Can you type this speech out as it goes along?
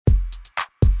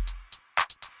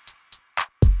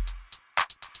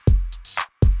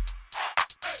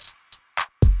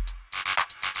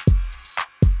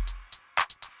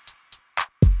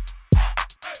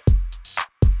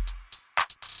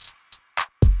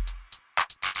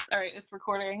All right, it's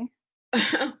recording.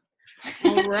 All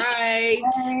right.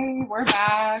 Hey, we're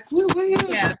back. Woo, woo.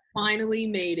 Yeah, finally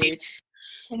made it.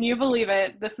 Can you believe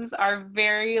it? This is our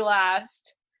very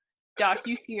last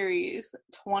docuseries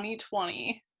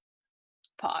 2020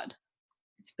 pod.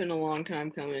 It's been a long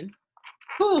time coming.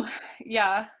 Whew,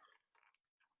 yeah.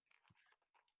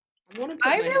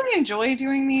 I really enjoy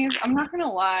doing these. I'm not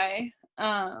gonna lie,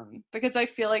 because I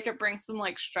feel like it brings some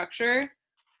like structure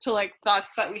to like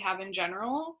thoughts that we have in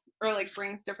general, or like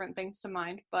brings different things to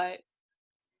mind. But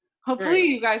hopefully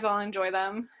you guys all enjoy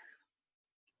them.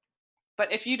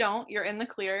 But if you don't, you're in the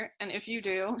clear, and if you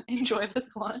do, enjoy this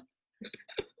one.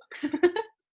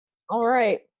 All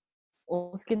right. Well,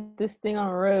 let's get this thing on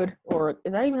a road. Or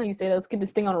is that even how you say that? Let's get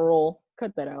this thing on a roll.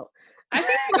 Cut that out. I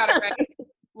think you got it right.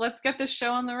 Let's get this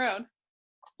show on the road.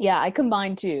 Yeah, I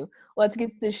combined two. Let's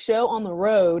get this show on the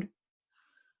road,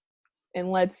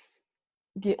 and let's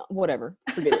get whatever.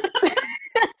 Forget it.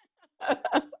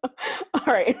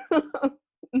 All right.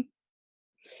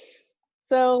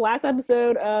 So last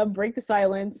episode of Break the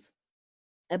Silence,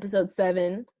 episode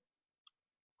 7.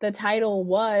 The title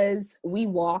was We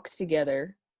Walked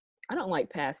Together. I don't like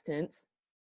past tense.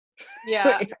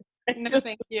 Yeah. No,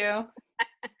 thank you.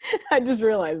 I just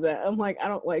realized that. I'm like, I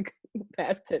don't like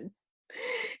past tense.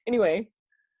 Anyway,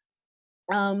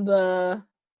 the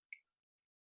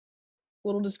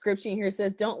little description here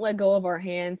says, don't let go of our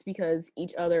hands because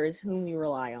each other is whom we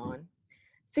rely on.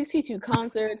 62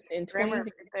 concerts in 23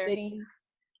 cities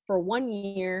for 1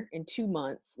 year and 2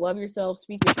 months. Love Yourself,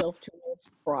 Speak Yourself tour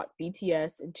brought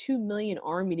BTS and 2 million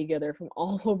ARMY together from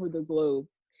all over the globe.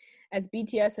 As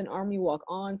BTS and ARMY walk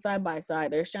on side by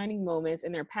side, their shining moments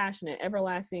and their passionate,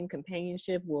 everlasting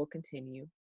companionship will continue.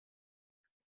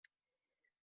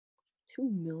 2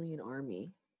 million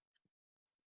ARMY.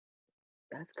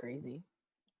 That's crazy.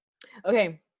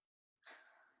 Okay.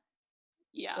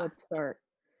 Yeah. Let's start.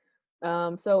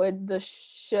 So the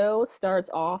show starts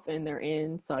off and they're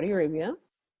in Saudi Arabia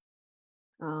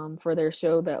for their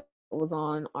show that was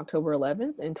on October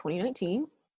 11th in 2019,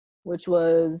 which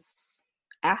was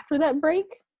after that break.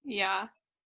 Yeah.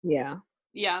 Yeah.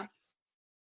 Yeah.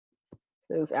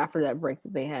 So it was after that break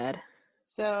that they had.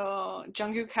 So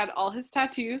Jungkook had all his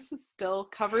tattoos still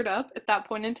covered up at that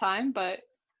point in time, but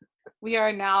we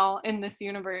are now in this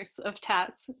universe of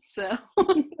tats. So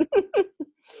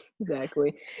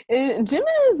exactly. And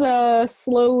Jimin is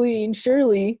slowly and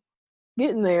surely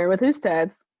getting there with his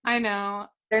tats. I know.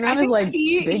 They're not as like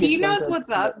he knows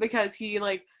what's up because he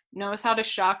like knows how to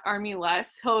shock ARMY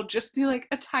less. He'll just be like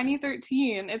a tiny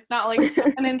 13. It's not like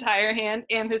an entire hand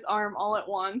and his arm all at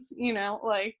once, you know,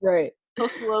 like right. He'll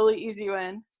slowly ease you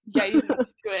in, get you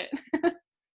used to it.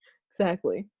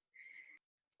 Exactly.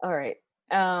 All right.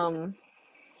 I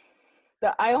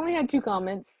only had 2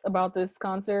 comments about this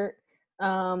concert.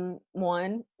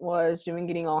 One was Jimin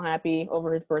getting all happy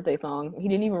over his birthday song. He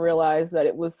didn't even realize that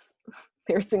it was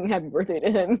they were singing happy birthday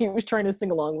to him. He was trying to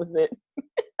sing along with it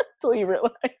until he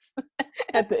realized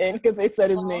at the end because they said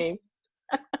his name,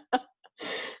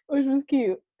 which was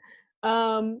cute.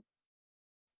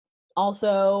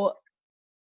 Also,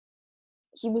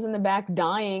 he was in the back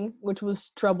dying, which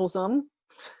was troublesome.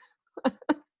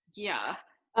 Yeah.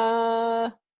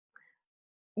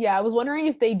 Yeah, I was wondering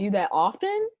if they do that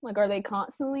often. Like, are they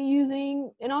constantly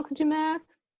using an oxygen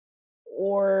mask?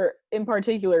 Or, in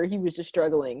particular, he was just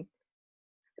struggling.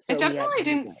 So it definitely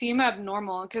didn't seem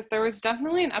abnormal, because there was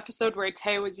definitely an episode where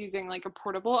Tae was using, like, a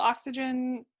portable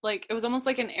oxygen, like, it was almost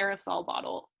like an aerosol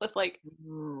bottle with, like,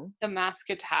 the mask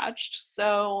attached.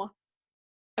 So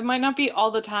it might not be all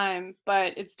the time,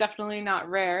 but it's definitely not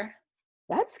rare.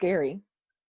 That's scary.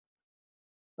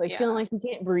 Like, feeling like you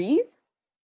can't breathe?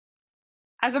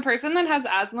 As a person that has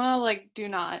asthma, like, do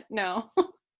not. No.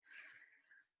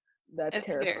 That's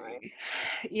terrifying. Scary.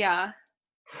 Yeah.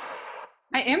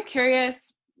 I am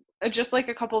curious, just like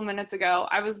a couple minutes ago,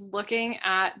 I was looking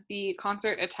at the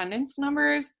concert attendance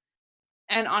numbers,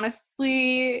 and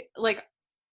honestly, like,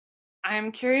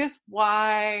 I'm curious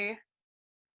why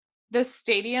the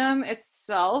stadium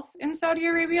itself in Saudi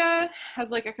Arabia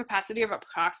has like a capacity of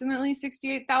approximately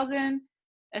 68,000,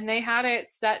 and they had it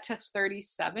set to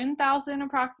 37,000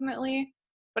 approximately,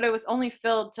 but it was only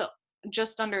filled to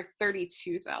just under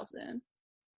 32,000.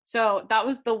 So that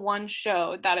was the one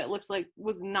show that it looks like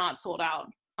was not sold out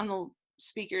on the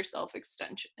Speak Yourself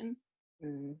extension.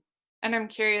 And I'm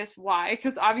curious why,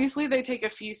 because obviously they take a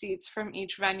few seats from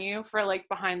each venue for like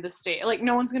behind the stage. Like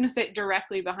no one's going to sit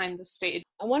directly behind the stage.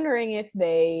 I'm wondering if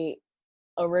they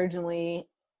originally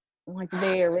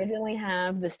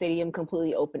have the stadium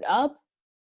completely opened up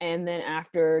And then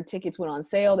after tickets went on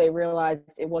sale, they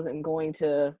realized it wasn't going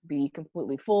to be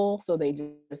completely full, so they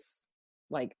just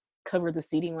like covered the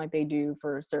seating like they do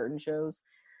for certain shows.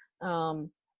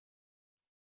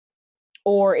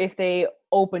 Or if they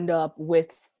opened up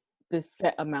with this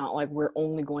set amount, like we're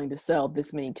only going to sell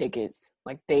this many tickets,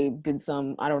 like they did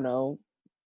some, I don't know,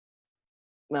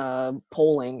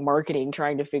 polling, marketing,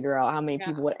 trying to figure out how many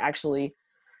people would actually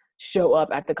show up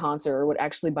at the concert or would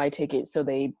actually buy tickets. So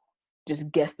they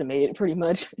just guesstimated pretty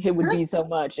much it would be so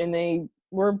much, and they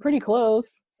were pretty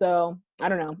close. So I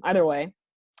don't know. Either way,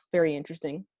 very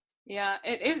interesting. Yeah,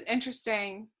 it is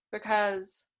interesting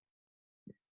because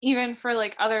even for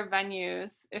like other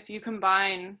venues, if you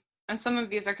combine, and some of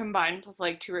these are combined with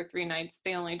like 2 or 3 nights,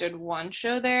 they only did one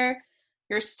show there,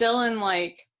 you're still in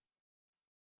like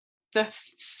the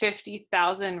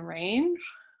 50,000 range,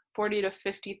 40 to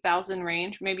 50,000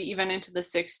 range, maybe even into the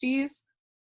 60s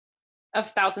of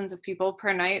thousands of people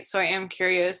per night. So I am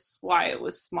curious why it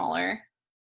was smaller.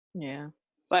 Yeah,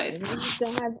 but maybe we just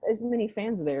don't have as many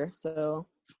fans there, so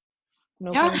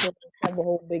no Yeah. point to have the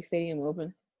whole big stadium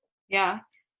open. Yeah,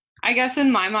 I guess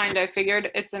in my mind, I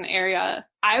figured it's an area,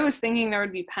 I was thinking there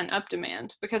would be pent up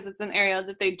demand because it's an area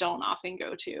that they don't often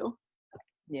go to.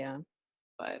 Yeah.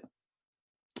 But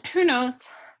who knows?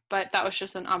 But that was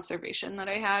just an observation that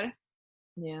I had.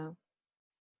 Yeah.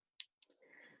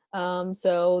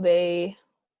 So they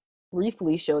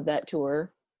briefly showed that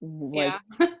tour, like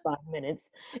 5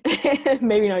 minutes,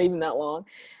 maybe not even that long,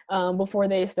 before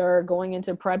they start going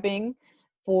into prepping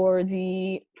for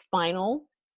the final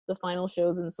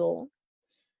shows in Seoul.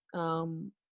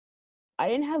 I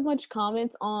didn't have much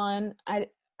comments on,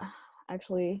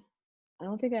 actually, I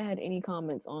don't think I had any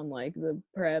comments on like the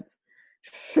prep.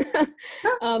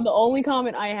 The only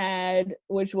comment I had,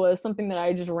 which was something that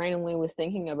I just randomly was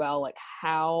thinking about, like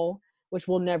how, which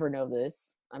we'll never know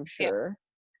this, I'm sure,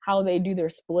 how they do their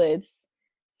splits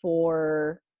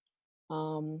for,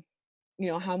 you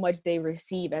know, how much they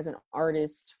receive as an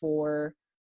artist for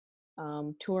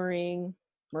touring,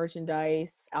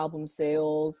 merchandise, album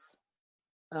sales,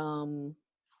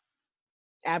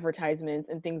 advertisements,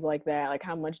 and things like that. Like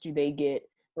how much do they get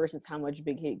versus how much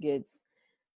Big Hit gets?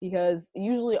 Because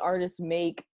usually artists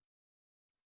make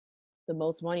the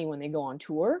most money when they go on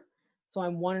tour. So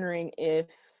I'm wondering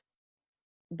if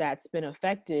that's been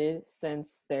affected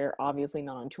since they're obviously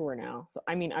not on tour now. So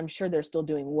I mean, I'm sure they're still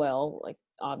doing well. Like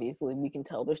obviously we can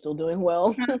tell they're still doing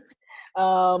well.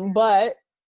 But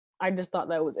I just thought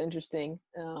that was interesting.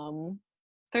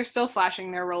 They're still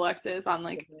flashing their Rolexes on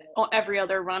like every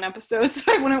other Run episode,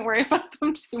 so I wouldn't worry about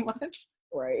them too much.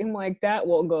 Right. I'm like, that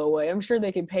won't go away. I'm sure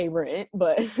they can pay rent,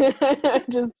 but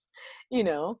just, you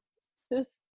know,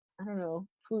 just, I don't know,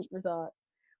 food for thought.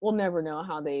 We'll never know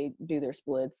how they do their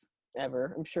splits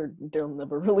ever. I'm sure they'll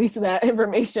never release that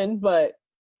information, but.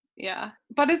 Yeah.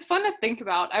 But it's fun to think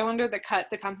about. I wonder the cut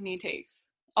the company takes.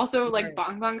 Also, like Right.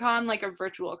 BangBangCon, like a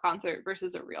virtual concert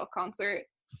versus a real concert.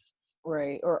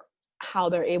 Right. Or how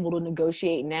they're able to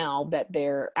negotiate now that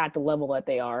they're at the level that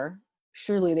they are.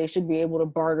 Surely they should be able to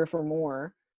barter for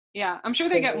more. Yeah, I'm sure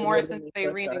they get more since they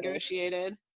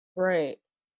renegotiated. Right.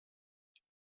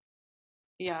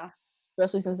 Yeah.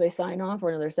 Especially since they signed on for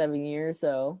another 7 years,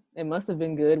 so it must have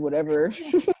been good, whatever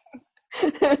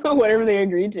whatever they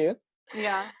agreed to.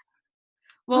 Yeah.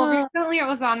 Well, recently it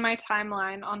was on my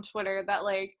timeline on Twitter that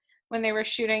like when they were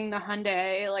shooting the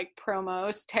Hyundai like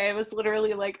promos, Tay was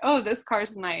literally like, "Oh, this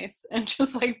car's nice," and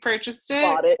just like purchased it.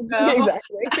 Bought it. So,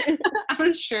 Exactly.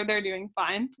 I'm sure they're doing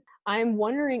fine. I'm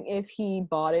wondering if he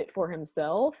bought it for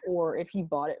himself or if he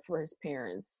bought it for his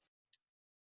parents.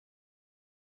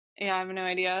 Yeah, I have no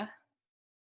idea.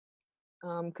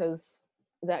 Because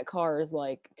that car is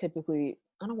like typically,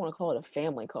 I don't want to call it a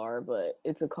family car, but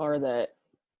it's a car that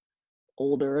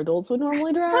older adults would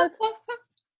normally drive.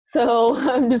 So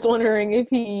I'm just wondering if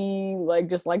he like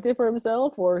just liked it for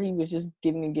himself or he was just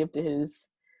giving a gift to his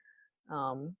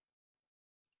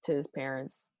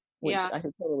parents, which I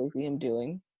could totally see him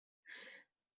doing.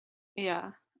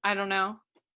 Yeah, I don't know.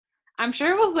 I'm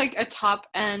sure it was like a top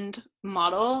end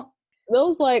model.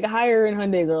 Those like higher end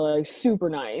Hyundais are like super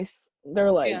nice.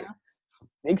 They're like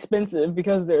expensive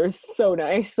because they're so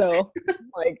nice. So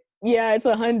like, yeah, it's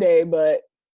a Hyundai, but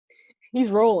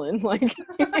he's rolling. Like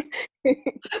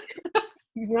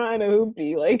he's not in a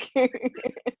hoopty. Like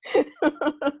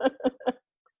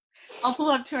I'll pull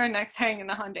up to our next hang in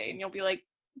the Hyundai and you'll be like,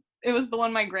 it was the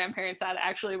one my grandparents had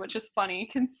actually, which is funny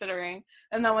considering.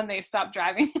 And then when they stopped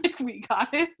driving, like we got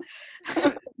it.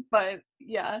 But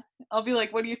yeah, I'll be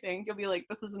like, what do you think? You'll be like,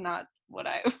 this is not what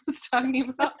I was talking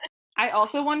about. I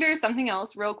also wonder something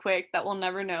else real quick that we'll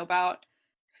never know about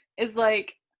is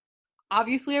like,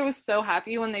 obviously I was so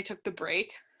happy when they took the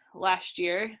break last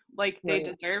year. Like, they Right.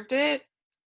 deserved it.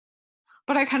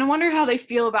 But I kind of wonder how they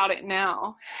feel about it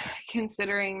now,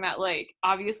 considering that, like,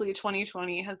 obviously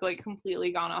 2020 has, like,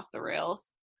 completely gone off the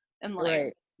rails. And, like,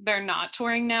 Right. they're not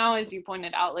touring now, as you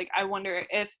pointed out. Like, I wonder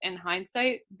if, in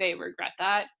hindsight, they regret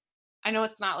that. I know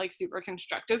it's not, like, super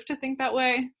constructive to think that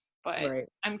way, but Right.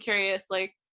 I'm curious,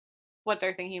 like, what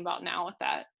they're thinking about now with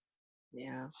that.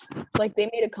 Yeah. Like, they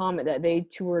made a comment that they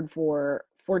toured for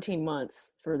 14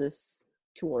 months for this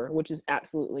tour, which is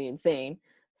absolutely insane.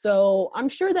 So I'm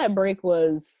sure that break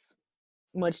was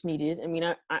much needed. I mean,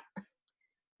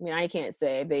 I can't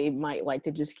say. They might like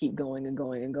to just keep going and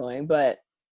going and going, but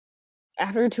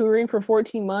after touring for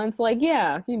 14 months, like,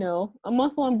 yeah, you know, a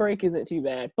month-long break isn't too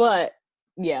bad. But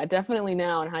yeah, definitely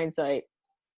now in hindsight,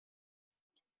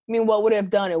 I mean, what would it have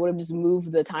done? It would have just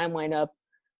moved the timeline up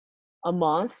a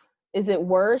month. Is it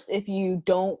worse if you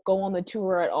don't go on the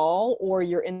tour at all, or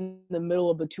you're in the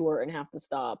middle of the tour and have to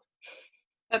stop?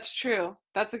 That's true.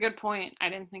 That's a good point. I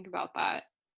didn't think about that.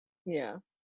 Yeah.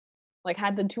 Like,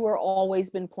 had the tour always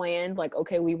been planned, like,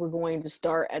 okay, we were going to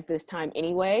start at this time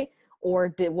anyway,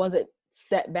 or was it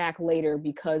set back later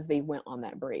because they went on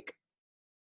that break?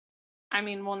 I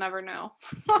mean, we'll never know.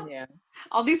 Yeah.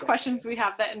 All these questions we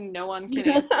have that no one can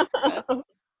answer.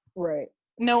 Right.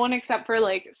 No one except for,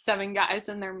 like, 7 guys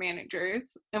and their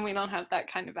managers, and we don't have that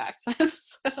kind of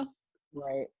access. So.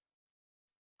 Right.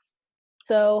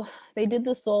 So they did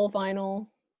the Seoul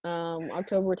final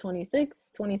October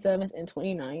 26th, 27th, and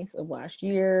 29th of last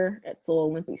year at Seoul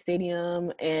Olympic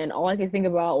Stadium. And all I could think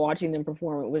about watching them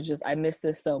perform it was just, I miss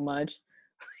this so much.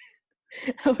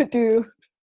 I would do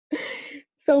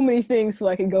so many things so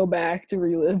I could go back to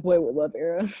relive Boy with Love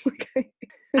era.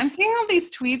 I'm seeing all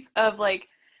these tweets of, like,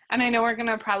 and I know we're going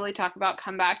to probably talk about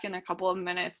Comeback in a couple of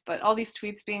minutes, but all these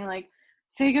tweets being like,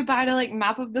 say goodbye to, like,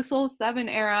 Map of the Soul 7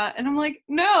 era. And I'm like,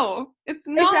 no, it's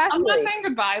not. Exactly. I'm not saying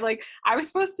goodbye. Like, I was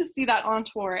supposed to see that on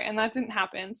tour, and that didn't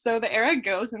happen. So the era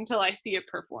goes until I see it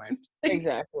performed.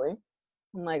 Exactly.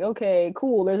 I'm like, okay,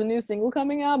 cool. There's a new single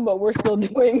coming out, but we're still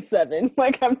doing 7.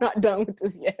 Like, I'm not done with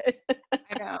this yet.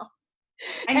 I know.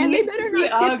 And they better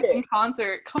not skip it in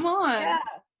concert. Come on. Yeah.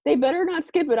 They better not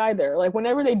skip it either. Like,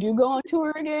 whenever they do go on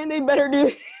tour again, they better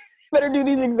do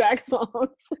these exact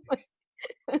songs.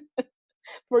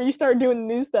 Before you start doing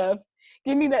new stuff,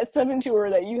 give me that 7 tour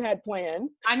that you had planned.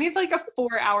 I need, like, a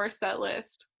 4-hour set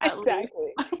list.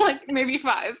 Exactly. Like, maybe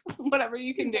 5, whatever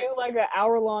you can do. Like an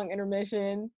hour-long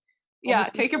intermission. Yeah,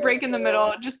 take a break in the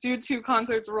middle. Just do 2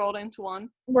 concerts rolled into one.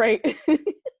 Right.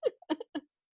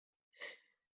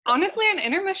 Honestly, an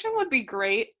intermission would be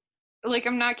great. Like,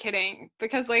 I'm not kidding.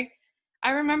 Because, like,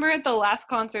 I remember at the last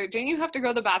concert, didn't you have to go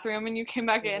to the bathroom and you came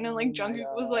back in and, like,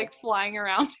 Jungkook was, like, flying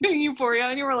around doing Euphoria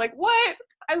and you were like, what?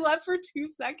 I left for 2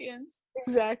 seconds.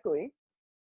 Exactly.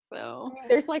 So. I mean,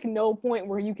 there's, like, no point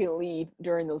where you can leave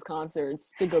during those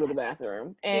concerts to go to the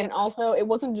bathroom. And also, it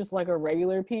wasn't just, like, a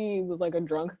regular pee. It was, like, a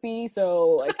drunk pee.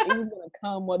 So, like, it was going to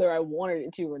come whether I wanted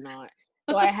it to or not.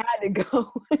 So I had to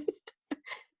go.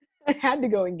 I had to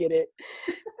go and get it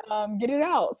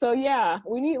out. So yeah,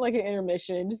 we need, like, an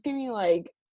intermission. Just give me,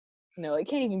 like, no, it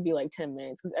can't even be like 10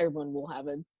 minutes because everyone will have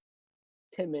a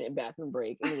 10-minute bathroom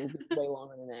break and it'll be way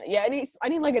longer than that. Yeah, I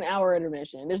need like an hour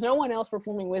intermission. There's no one else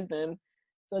performing with them,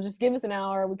 so just give us an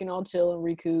hour. We can all chill and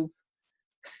recoup.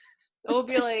 It will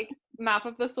be like Map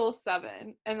of the Soul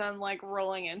 7 and then, like,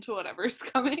 rolling into whatever's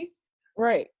coming.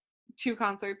 Right. 2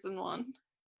 concerts in one.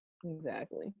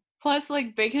 Exactly. Plus,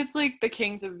 like, Big Hit's, like, the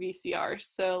kings of VCR,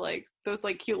 so, like, those,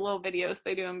 like, cute little videos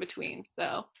they do in between,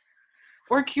 so.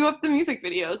 Or queue up the music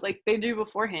videos like they do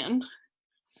beforehand.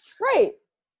 Right.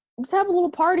 Just have a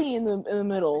little party in the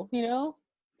middle, you know?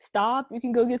 Stop. You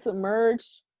can go get some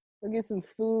merch, go get some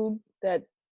food, that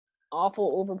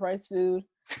awful overpriced food.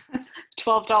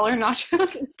 $12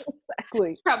 nachos.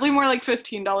 Exactly. Probably more like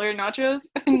 $15 nachos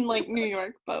in, like, New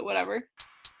York, but whatever.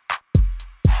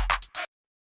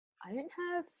 I didn't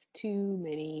have too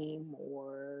many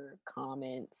more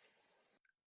comments.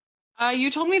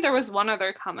 You told me there was one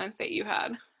other comment that you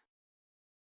had.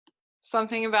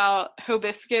 Something about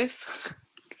hibiscus.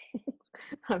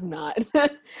 I'm not.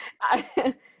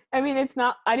 I mean, it's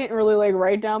not, I didn't really, like,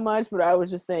 write down much, but I was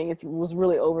just saying it was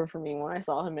really over for me when I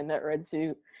saw him in that red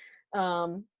suit. I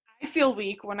feel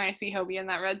weak when I see Hobie in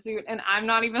that red suit, and I'm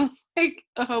not even, like,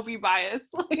 a Hobie bias.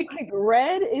 Like,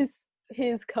 red is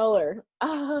his color.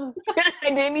 I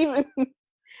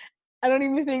don't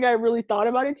even think I really thought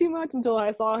about it too much until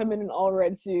I saw him in an all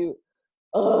red suit.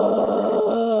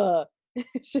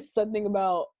 It's just something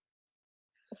about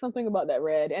that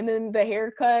red. And then the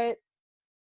haircut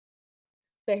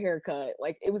the haircut.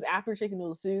 Like, it was after chicken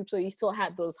noodle soup, so he still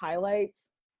had those highlights,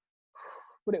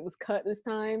 but it was cut this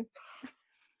time.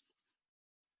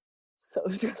 So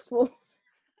stressful.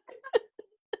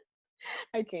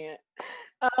 I can't.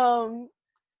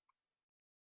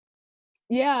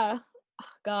 Yeah.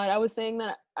 God, I was saying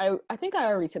that I think I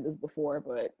already said this before,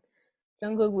 but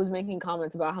Jungkook was making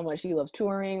comments about how much he loves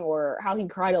touring or how he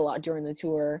cried a lot during the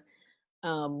tour.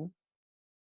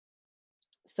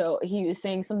 So he was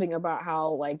saying something about how,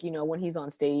 like, you know, when he's on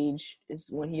stage is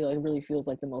when he like really feels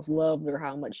like the most loved, or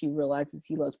how much he realizes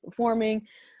he loves performing.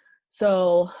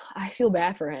 So I feel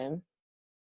bad for him.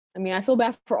 I mean, I feel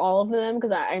bad for all of them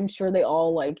because I'm sure they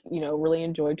all, like, you know, really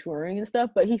enjoy touring and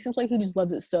stuff, but he seems like he just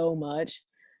loves it so much.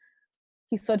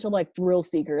 He's such a like thrill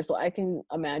seeker, so I can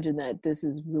imagine that this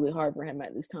is really hard for him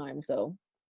at this time. So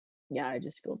yeah, I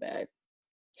just feel bad.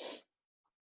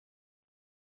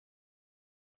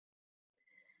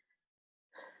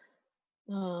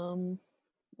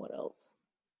 What else?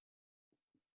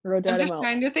 I'm just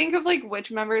trying to think of like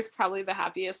which member is probably the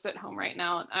happiest at home right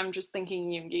now. I'm just thinking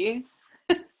Yoongi.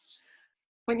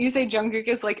 When you say Jungkook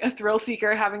is like a thrill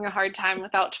seeker having a hard time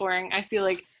without touring, I see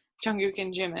like Jungkook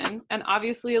and Jimin. And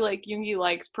obviously like Yoongi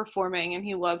likes performing and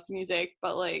he loves music,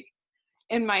 but like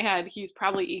in my head he's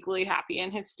probably equally happy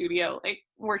in his studio, like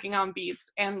working on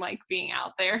beats and like being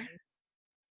out there.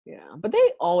 Yeah, but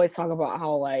they always talk about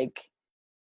how like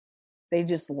they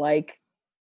just like,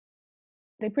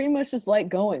 they pretty much just like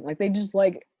going, like they just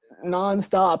like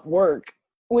nonstop work,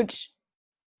 which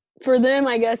for them,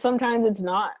 I guess sometimes it's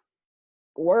not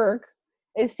work.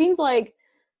 It seems like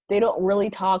they don't really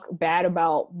talk bad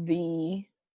about the,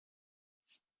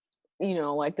 you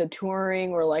know, like the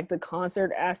touring or like the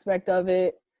concert aspect of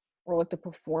it or like the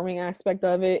performing aspect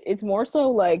of it. It's more so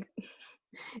like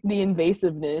the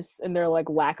invasiveness and their like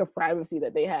lack of privacy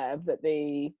that they have, that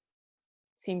they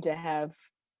seem to have,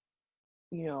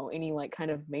 you know, any like kind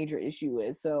of major issue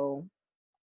with. So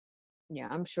yeah,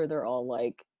 I'm sure they're all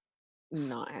like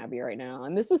not happy right now.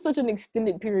 And this is such an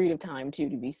extended period of time too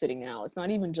to be sitting out. It's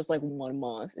not even just like 1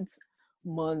 month. It's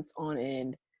months on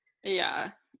end.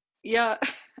 Yeah. Yeah.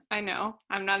 I know.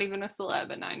 I'm not even a celeb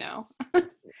and I know.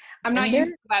 I'm not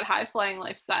used to that high flying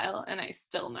lifestyle and I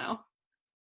still know.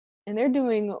 And they're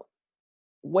doing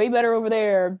way better over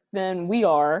there than we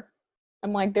are.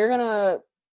 I'm like, they're gonna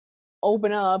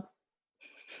open up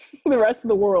the rest of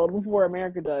the world before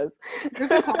America does.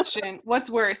 Here's a question. What's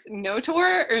worse, no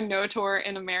tour or no tour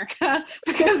in America?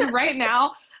 Because right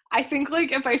now, I think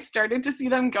like if I started to see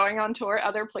them going on tour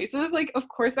other places, like of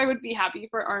course I would be happy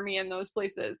for ARMY in those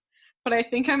places. But I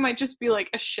think I might just be like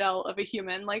a shell of a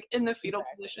human, like in the fetal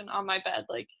position on my bed.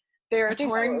 Like they're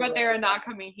touring, but they're not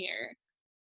coming here.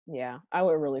 Yeah, I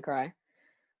would really cry.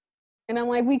 And I'm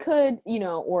like, we could, you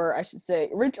know, or I should say,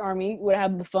 Rich ARMY would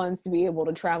have the funds to be able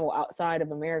to travel outside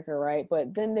of America, right?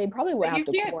 But then they probably would have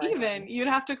to quarantine. You'd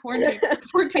have to quarantine for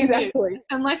 14 exactly. days.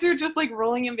 Unless you're just like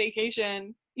rolling in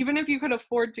vacation. Even if you could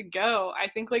afford to go, I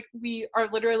think like we are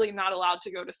literally not allowed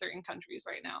to go to certain countries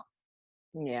right now.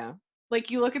 Yeah.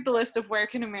 Like you look at the list of where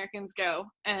can Americans go,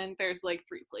 and there's like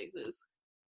 3 places.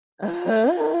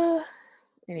 Anyway.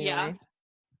 Yeah.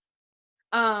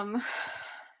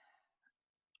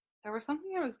 There was something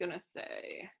I was gonna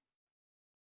say.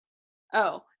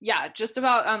 Oh, yeah, just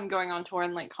about going on tour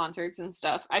and like concerts and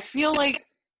stuff. I feel like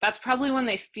that's probably when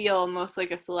they feel most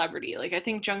like a celebrity. Like I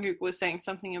think Jungkook was saying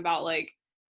something about like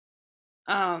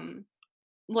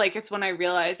it's when I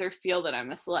realize or feel that I'm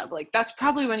a celeb. Like that's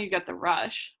probably when you get the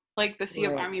rush. Like the Sea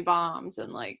of Army Bombs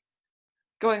and like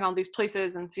going all these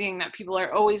places and seeing that people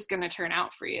are always gonna turn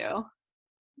out for you.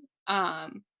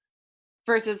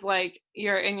 Versus like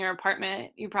you're in your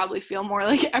apartment, you probably feel more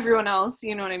like everyone else,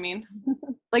 you know what I mean?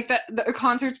 Like the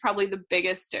concert's probably the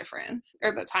biggest difference,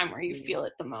 or the time where you feel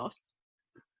it the most.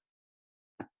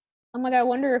 I'm like, I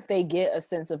wonder if they get a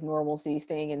sense of normalcy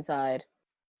staying inside.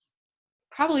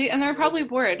 Probably, and they're probably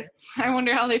bored. I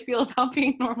wonder how they feel about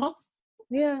being normal.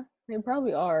 Yeah, they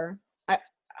probably are.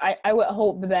 I would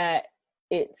hope that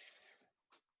it's,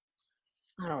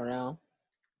 I don't know.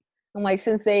 I'm like,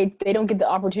 since they don't get the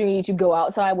opportunity to go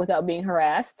outside without being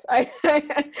harassed,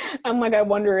 I'm like, I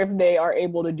wonder if they are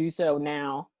able to do so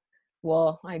now.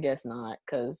 Well, I guess not,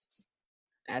 because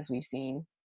as we've seen,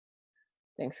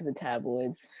 thanks to the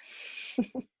tabloids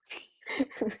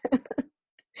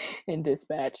and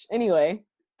Dispatch. Anyway,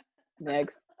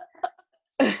 next.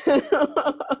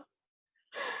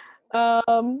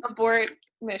 Abort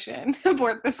mission.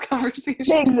 Abort this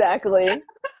conversation. Exactly.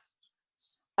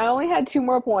 I only had 2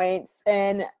 more points,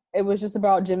 and it was just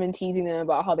about Jimin teasing them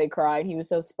about how they cried. He was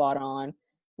so spot on,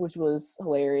 which was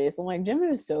hilarious. I'm like,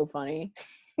 Jimin is so funny.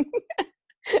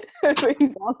 But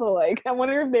he's also like, I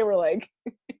wonder if they were like,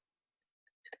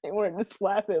 they wanted to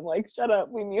slap him, like, shut up,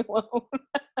 leave me alone.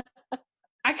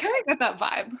 I kind of get that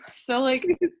vibe. So like,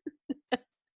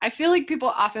 I feel like people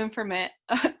often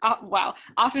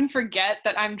often forget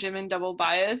that I'm Jimin double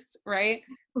biased, right?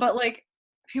 But like,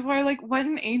 people are like, what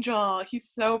an angel. He's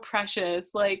so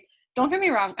precious. Like, don't get me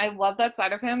wrong. I love that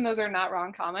side of him. Those are not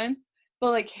wrong comments.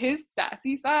 But like his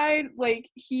sassy side, like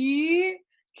he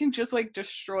can just like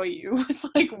destroy you with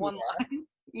like one line,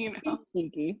 you know? He's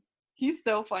cheeky. He's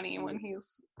so funny when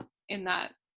he's in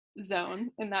that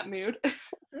zone, in that mood. I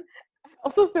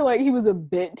also feel like he was a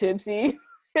bit tipsy,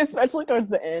 especially towards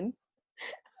the end.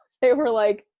 They were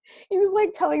like, he was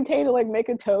like telling Tay to like make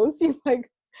a toast. He's like,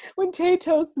 when Tay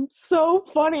toasts, it's so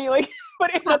funny. Like,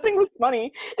 but nothing was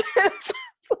funny. It's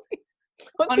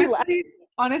like,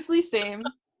 honestly, same.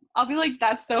 I'll be like,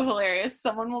 that's so hilarious.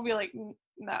 Someone will be like,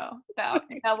 no, that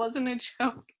wasn't a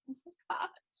joke.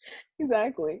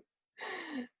 Exactly.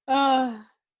 My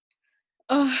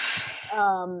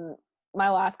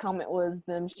last comment was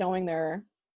them showing their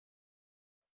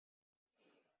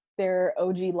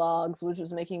OG logs, which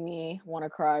was making me want to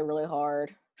cry really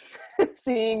hard.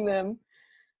 Seeing them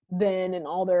then and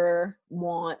all their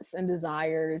wants and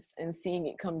desires and seeing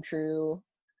it come true.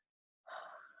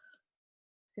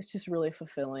 It's just really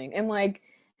fulfilling. And like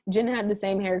Jin had the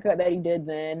same haircut that he did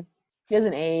then. He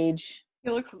doesn't age. He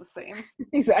looks the same.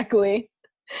 Exactly.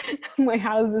 I'm like,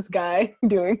 how's this guy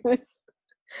doing this?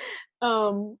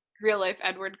 Real life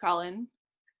Edward Cullen.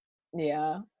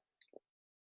 Yeah.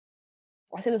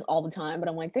 I say this all the time, but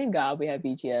I'm like, thank God we have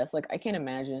BTS. Like, I can't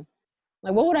imagine.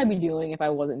 Like, what would I be doing if I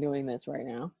wasn't doing this right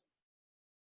now?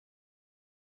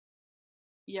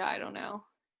 Yeah, I don't know.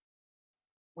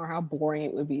 Or how boring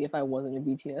it would be if I wasn't a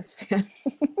BTS fan.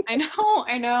 I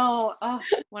know.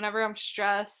 Whenever I'm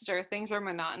stressed or things are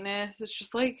monotonous, it's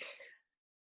just like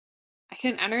I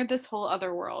can enter this whole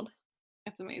other world.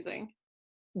 It's amazing.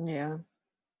 Yeah.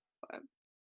 But,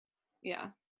 yeah.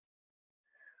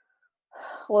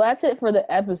 Well, that's it for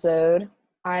the episode.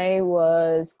 I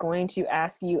was going to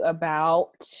ask you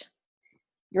about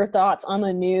your thoughts on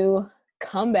the new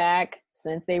comeback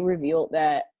since they revealed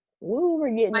that we're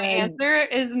getting my answer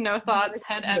is no thoughts,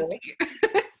 head empty.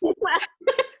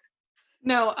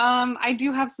 No, I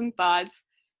do have some thoughts.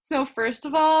 So first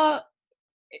of all,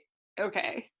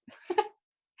 okay.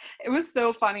 It was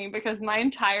so funny because my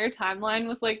entire timeline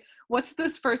was like, what's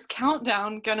this first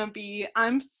countdown gonna be?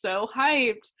 I'm so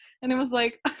hyped. And it was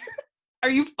like, are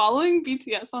you following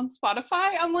BTS on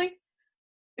Spotify? I'm like,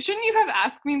 shouldn't you have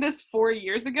asked me this 4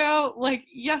 years ago? Like,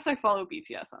 yes, I follow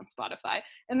BTS on Spotify.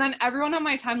 And then everyone on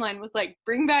my timeline was like,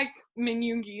 bring back Min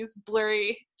Yoongi's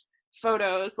blurry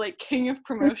photos, like king of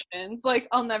promotions. Like,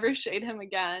 I'll never shade him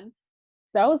again.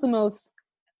 That was the most,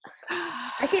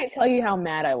 I can't tell you how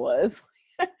mad I was.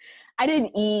 I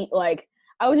didn't eat, like,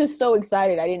 I was just so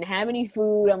excited. I didn't have any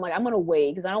food. I'm like, I'm going to wait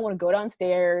because I don't want to go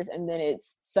downstairs and then it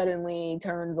suddenly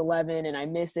turns 11 and I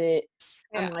miss it.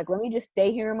 Yeah. I'm like, let me just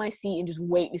stay here in my seat and just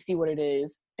wait to see what it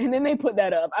is. And then they put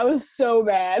that up. I was so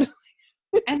bad.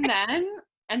 And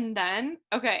then,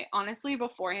 okay, honestly,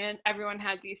 beforehand, everyone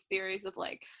had these theories of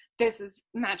like,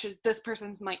 matches this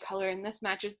person's mic color and this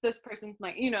matches this person's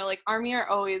mic. You know, like ARMY are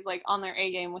always like on their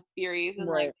A game with theories and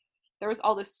right. Like there was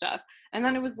all this stuff. And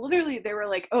then it was literally, they were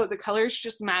like, oh, the colors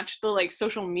just match the like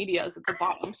social medias at the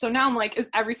bottom. So now I'm like,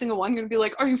 is every single one going to be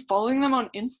like, are you following them on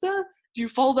Insta? Do you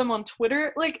follow them on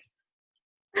Twitter? Like,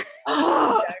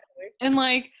 exactly. And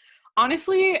like,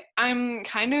 honestly,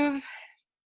 I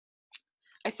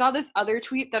saw this other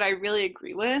tweet that I really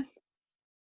agree with.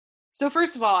 So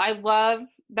first of all, I love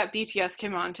that BTS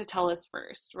came on to tell us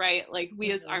first, right? Like we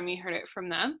as ARMY heard it from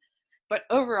them. But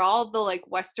overall, the like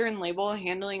Western label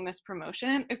handling this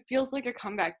promotion, it feels like a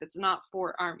comeback that's not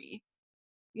for ARMY.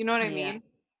 You know what I mean?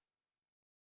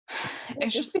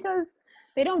 It's just because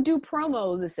they don't do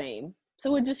promo the same.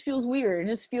 So it just feels weird. It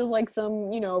just feels like some,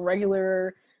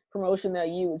 regular promotion that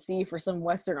you would see for some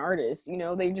Western artists.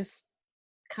 They just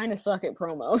kind of suck at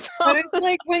promos. But it's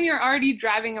like when you're already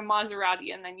driving a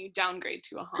Maserati and then you downgrade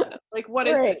to a Honda. Like, what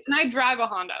is this? And I drive a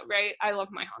Honda, right? I love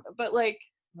my Honda. But like,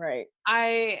 right.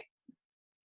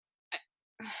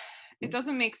 It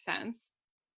doesn't make sense.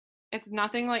 It's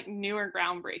nothing like new or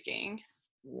groundbreaking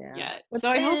yet. But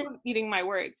so I hope I'm eating my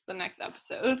words the next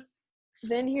episode.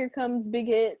 Then here comes Big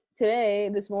Hit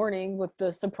this morning with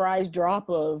the surprise drop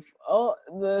of,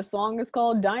 the song is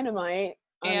called Dynamite,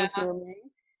 I'm assuming.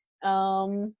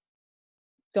 Don't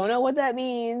know what that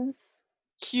means.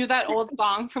 Cue that old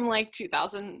song from like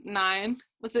 2009.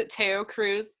 Was it Teo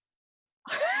Cruz?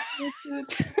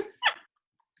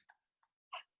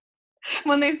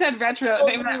 When they said retro,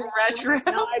 they meant retro.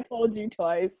 Now I told you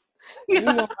twice. You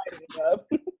Yeah. know I made it up.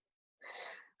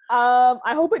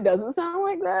 I hope it doesn't sound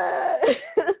like that.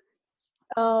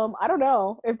 I don't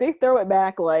know. If they throw it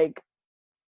back like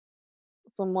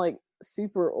some like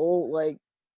super old like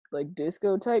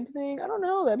disco type thing, I don't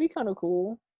know, that'd be kind of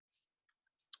cool.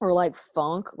 Or like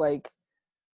funk, like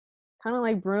kind of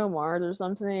like Bruno Mars or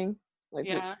something, like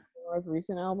with Yeah. Bruno Mars'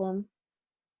 recent album.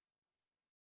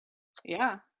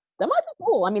 Yeah. That might be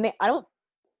cool. I mean, I don't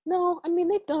know. I mean,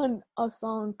 they've done a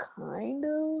song kind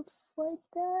of like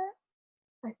that.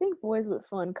 I think Boys with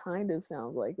Fun kind of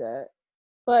sounds like that.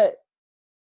 But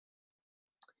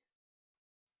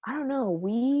I don't know.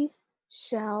 We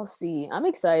shall see. I'm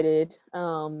excited.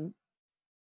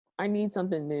 I need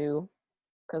something new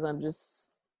because I'm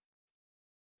just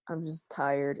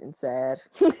tired and sad.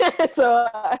 So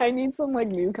I need some like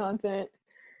new content.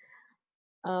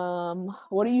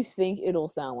 What do you think it'll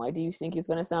sound like? Do you think it's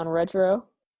gonna sound retro?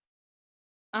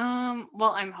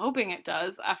 Well, I'm hoping it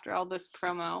does after all this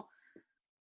promo.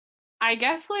 I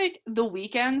guess like The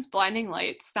Weeknd's Blinding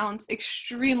Lights sounds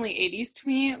extremely 80s to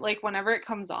me. Like whenever it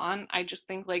comes on, I just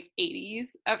think like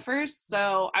 80s at first.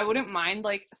 So I wouldn't mind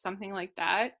like something like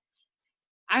that.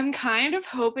 I'm kind of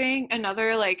hoping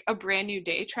another like a Brand New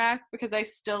Day track because I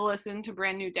still listen to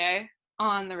Brand New Day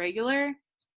on the regular.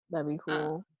 That'd be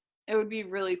cool. It would be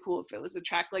really cool if it was a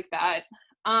track like that.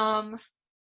 I'm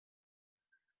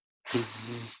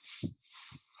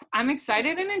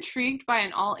excited and intrigued by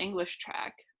an all English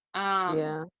track.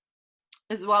 Yeah.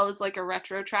 As well as like a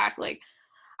retro track. Like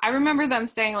I remember them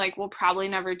saying like we'll probably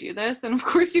never do this, and of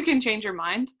course you can change your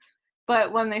mind.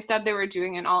 But when they said they were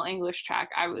doing an all English track,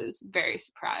 I was very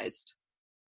surprised.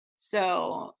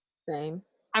 So Same.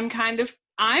 I'm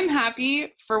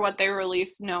happy for what they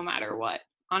released no matter what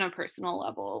on a personal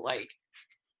level. Like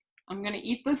I'm gonna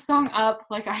eat this song up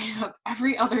like I eat up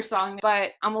every other song,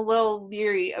 but I'm a little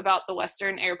leery about the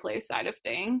Western airplay side of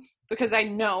things because I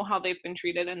know how they've been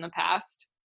treated in the past.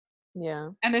 Yeah.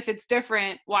 And if it's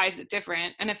different, why is it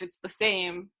different? And if it's the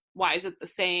same, why is it the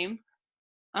same?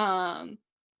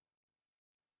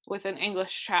 With an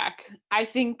English track, I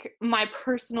think my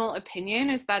personal opinion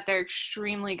is that they're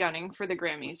extremely gunning for the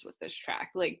Grammys with this track.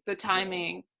 Like the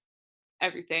timing,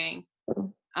 everything.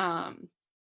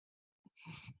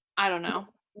 I don't know.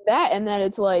 That and that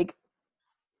it's like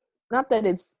not that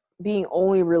it's being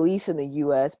only released in the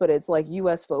US, but it's like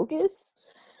US focus.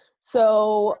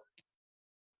 So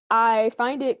I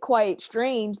find it quite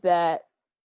strange that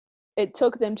it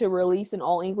took them to release an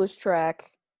all English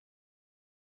track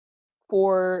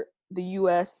for the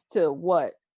US to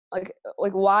what? Like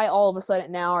why all of a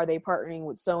sudden now are they partnering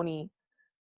with Sony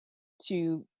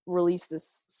to release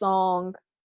this song?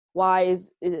 Why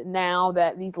is it now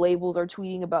that these labels are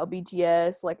tweeting about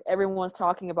BTS? Like everyone's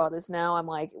talking about this now. I'm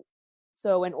like,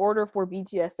 so in order for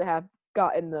BTS to have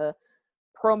gotten the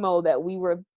promo that we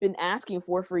were been asking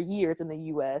for years in the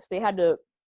US, they had to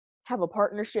have a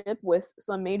partnership with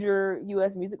some major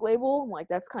US music label. I'm like,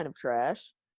 that's kind of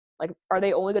trash. Like, are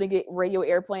they only going to get radio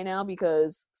airplay now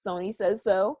because Sony says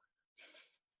so?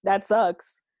 That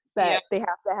sucks. That they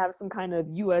have to have some kind of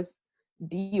US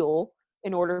deal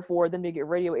in order for them to get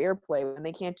radio airplay, and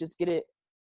they can't just get it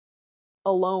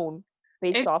alone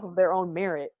based off of their own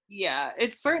merit. Yeah,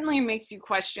 it certainly makes you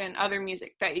question other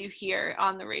music that you hear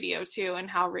on the radio too and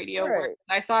how radio works.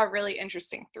 I saw a really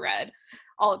interesting thread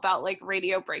all about like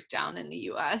radio breakdown in the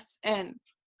US, and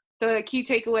the key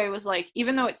takeaway was like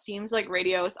even though it seems like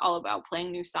radio is all about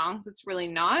playing new songs, it's really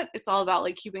not. It's all about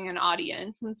like keeping an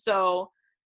audience. And so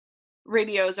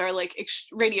radios are like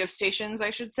radio stations, I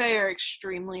should say, are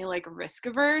extremely like risk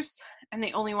averse, and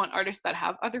they only want artists that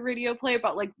have other radio play.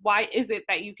 But like why is it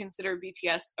that you consider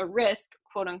BTS a risk,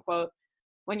 quote unquote,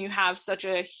 when you have such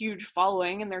a huge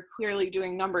following and they're clearly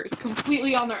doing numbers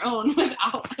completely on their own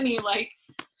without any like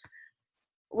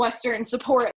Western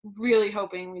support? Really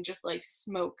hoping we just like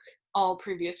smoke all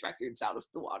previous records out of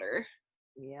the water.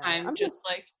 Yeah, I'm just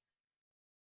like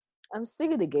I'm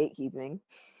sick of the gatekeeping.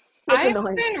 I've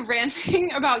been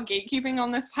ranting about gatekeeping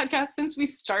on this podcast since we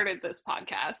started this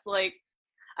podcast. Like,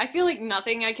 I feel like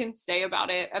nothing I can say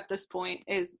about it at this point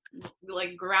is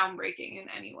like groundbreaking in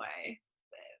any way.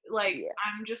 Like,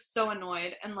 I'm just so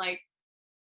annoyed. And like,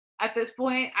 at this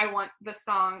point, I want the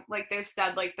song, like they've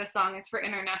said, like the song is for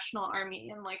International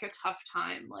Army in like a tough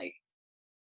time. Like,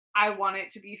 I want it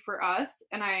to be for us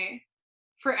and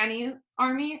for any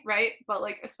army, right? But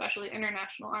like, especially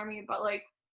International Army. But like,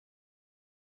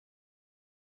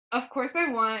 of course, I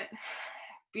want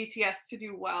BTS to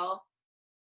do well.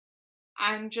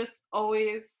 I'm just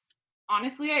always,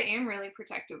 honestly, I am really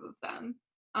protective of them.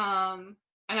 And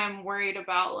I'm worried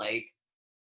about like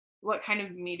what kind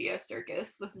of media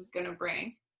circus this is gonna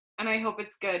bring. And I hope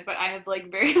it's good, but I have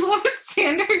like very low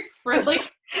standards for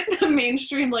like the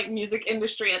mainstream like music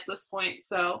industry at this point.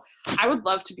 So I would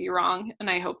love to be wrong, and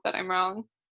I hope that I'm wrong.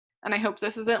 And I hope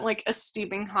this isn't like a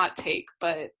steaming hot take,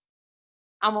 but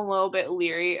I'm a little bit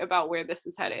leery about where this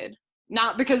is headed.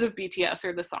 Not because of BTS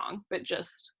or the song, but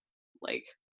just like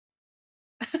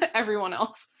everyone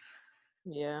else.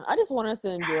 Yeah, I just want us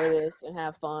to enjoy this and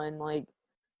have fun. Like,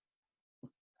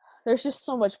 there's just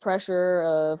so much pressure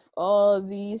of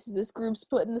this group's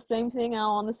putting the same thing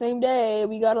out on the same day.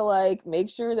 We gotta like make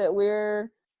sure that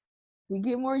we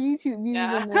get more YouTube views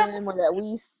than them, or that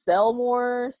we sell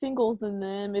more singles than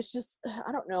them. It's just,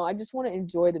 I don't know. I just want to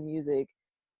enjoy the music.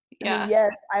 Yeah. I mean,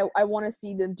 yes, I want to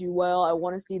see them do well. I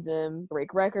want to see them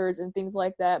break records and things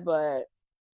like that. But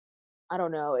I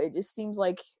don't know. It just seems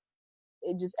like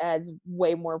it just adds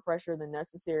way more pressure than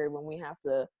necessary when we have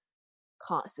to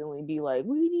constantly be like,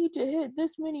 we need to hit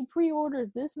this many pre-orders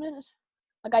this minute.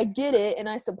 Like, I get it and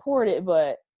I support it,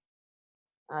 but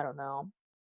I don't know.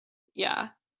 Yeah,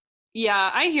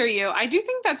 I hear you. I do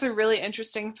think that's a really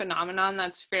interesting phenomenon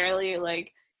that's fairly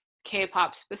like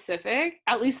K-pop specific,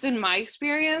 at least in my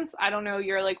experience. I don't know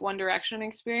your like One Direction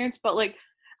experience, but like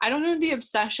I don't know the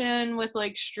obsession with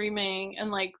like streaming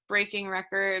and like breaking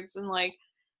records, and like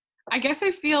I guess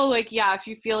I feel like, yeah, if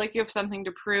you feel like you have something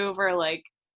to prove or like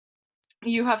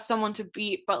you have someone to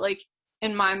beat, but like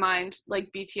in my mind,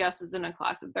 like BTS is in a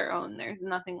class of their own. There's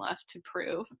nothing left to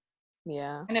prove.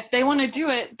 Yeah. And if they want to do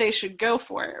it, they should go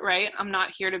for it, right? I'm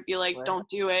not here to be like, don't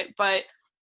do it, but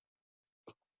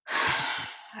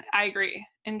I agree.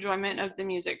 Enjoyment of the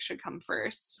music should come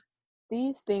first.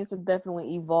 These things have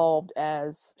definitely evolved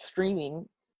as streaming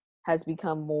has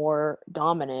become more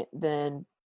dominant than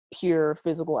pure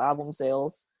physical album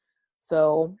sales.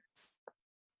 So,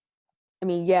 I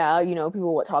mean, yeah, you know,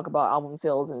 people would talk about album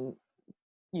sales and,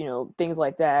 you know, things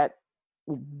like that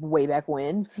way back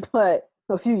when, but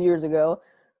a few years ago.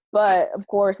 But of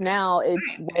course, now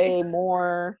it's way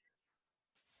more,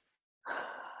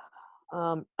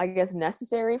 I guess,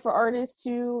 necessary for artists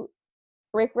to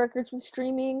break records with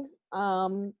streaming.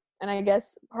 And I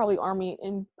guess probably ARMY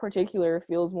in particular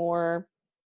feels more,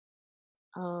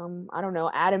 I don't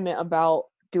know, adamant about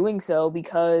doing so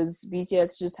because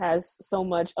BTS just has so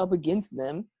much up against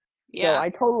them. Yeah. So I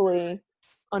totally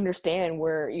understand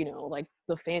where, you know, like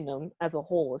the fandom as a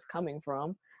whole is coming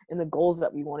from and the goals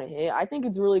that we want to hit. I think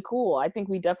it's really cool. I think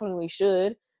we definitely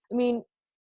should. I mean,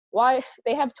 why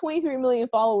they have 23 million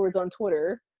followers on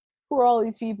Twitter. Who are all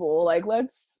these people? Like,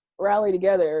 let's rally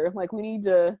together. Like, we need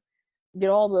to get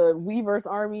all the Weverse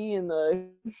army and the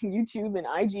YouTube and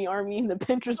IG army and the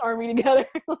Pinterest army together.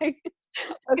 Like,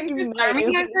 let's Pinterest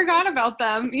army, I forgot about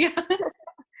them. Yeah.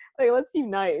 Like, let's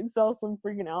unite and sell some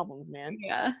freaking albums, man.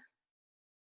 Yeah.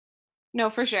 No,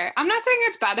 for sure. I'm not saying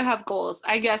it's bad to have goals.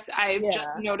 I guess I've just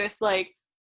noticed, like,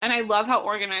 and I love how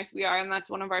organized we are, and that's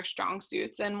one of our strong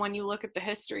suits. And when you look at the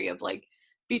history of, like,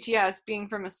 BTS being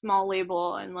from a small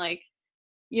label and, like,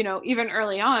 you know, even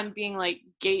early on being, like,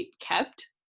 gate kept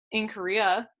in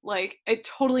Korea, like, it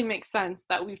totally makes sense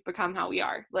that we've become how we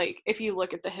are. Like, if you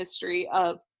look at the history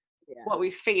of what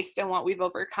we've faced and what we've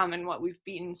overcome and what we've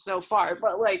beaten so far.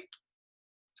 But, like,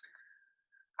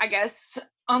 I guess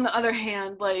on the other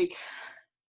hand, like,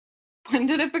 when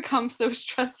did it become so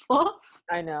stressful?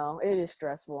 I know, it is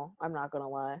stressful. I'm not gonna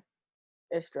lie.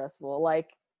 It's stressful. Like,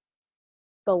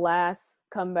 the last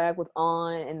comeback with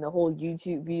On and the whole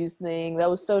YouTube views thing, that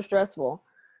was so stressful.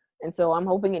 And so I'm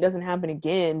hoping it doesn't happen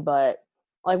again, but,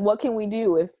 like, what can we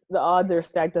do if the odds are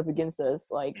stacked up against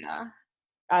us? Like,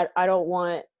 I don't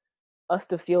want us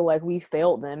to feel like we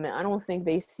failed them, and I don't think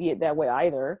they see it that way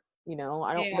either. You know,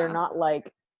 they're not,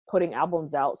 like, putting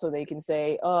albums out so they can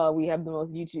say, oh, we have the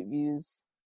most YouTube views,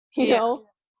 you know?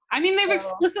 I mean, they've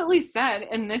explicitly said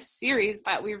in this series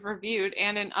that we've reviewed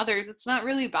and in others, it's not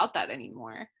really about that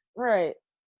anymore. Right.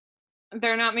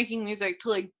 They're not making music to,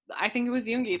 like, I think it was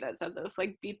Yoongi that said this,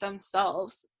 like, beat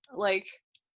themselves. Like,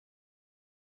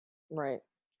 right.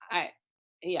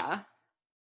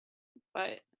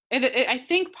 But I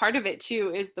think part of it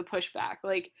too is the pushback.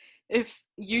 Like, if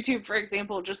YouTube, for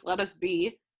example, just let us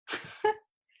be,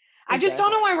 I just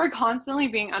don't know why we're constantly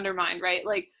being undermined, right?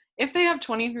 Like, if they have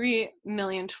 23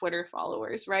 million Twitter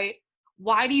followers, right?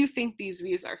 Why do you think these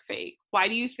views are fake? Why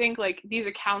do you think, like, these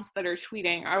accounts that are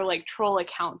tweeting are, like, troll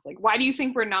accounts? Like, why do you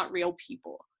think we're not real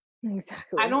people?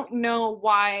 Exactly. I don't know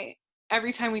why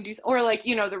every time we do, or, like,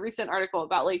 you know, the recent article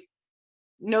about, like,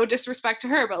 no disrespect to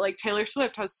her, but, like, Taylor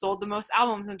Swift has sold the most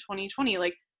albums in 2020.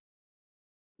 Like,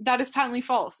 that is patently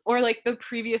false. Or like the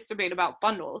previous debate about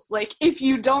bundles. Like, if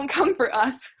you don't come for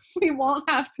us, we won't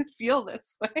have to feel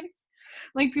this way.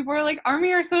 Like, people are like,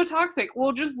 Army are so toxic.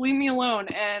 Well, just leave me alone.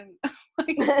 And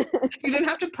like, you didn't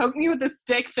have to poke me with a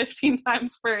stick 15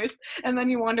 times first. And then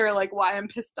you wonder like why I'm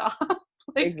pissed off.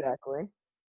 Like, Exactly.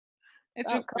 it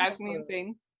just drives me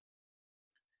insane.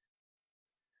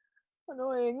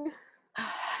 Annoying.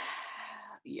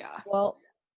 Yeah. Well,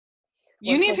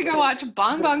 you need to go watch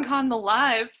Bong Bong Con the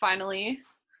live finally.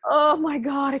 Oh my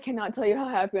god, I cannot tell you how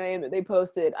happy I am that they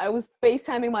posted. I was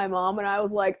FaceTiming my mom and I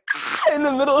was like, in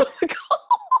the middle of the call.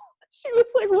 She was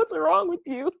like, what's wrong with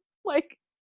you? Like,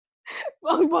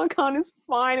 Bong Bong Con is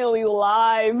finally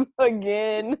live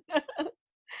again.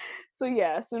 So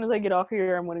yeah, as soon as I get off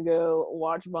here, I'm gonna go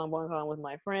watch Bong Bong Con with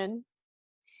my friend.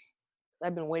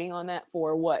 I've been waiting on that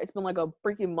for what? It's been like a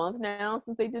freaking month now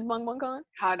since they did Bong Bong Con.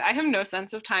 God, I have no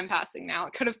sense of time passing now.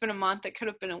 It could have been a month. It could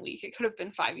have been a week. It could have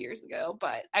been 5 years ago.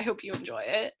 But I hope you enjoy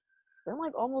it. It's been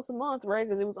like almost a month, right?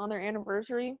 Because it was on their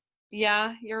anniversary.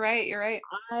 Yeah, you're right. You're right.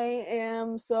 I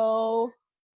am so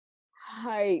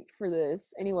hyped for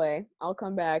this. Anyway, I'll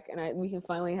come back and we can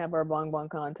finally have our Bong Bong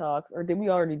Con talk. Or did we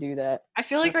already do that? I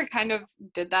feel like I kind of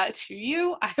did that to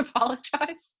you. I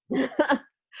apologize.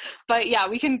 But yeah,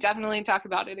 we can definitely talk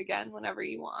about it again whenever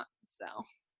you want. So,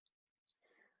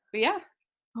 but yeah.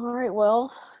 All right,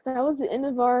 well, that was the end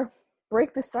of our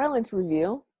Break the Silence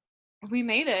review. We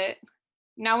made it.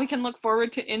 Now we can look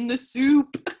forward to In the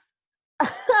Soup.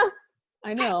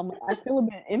 I know. I feel a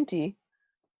bit empty.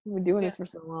 We've been doing this for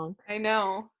so long. I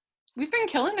know. We've been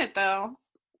killing it, though.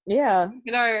 Yeah. We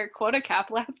hit our quota cap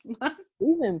last month.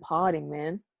 We've been potting,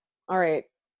 man. All right.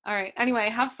 Anyway,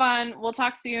 have fun. We'll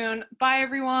talk soon. Bye,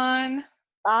 everyone.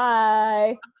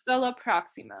 Bye. Hasta la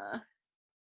próxima.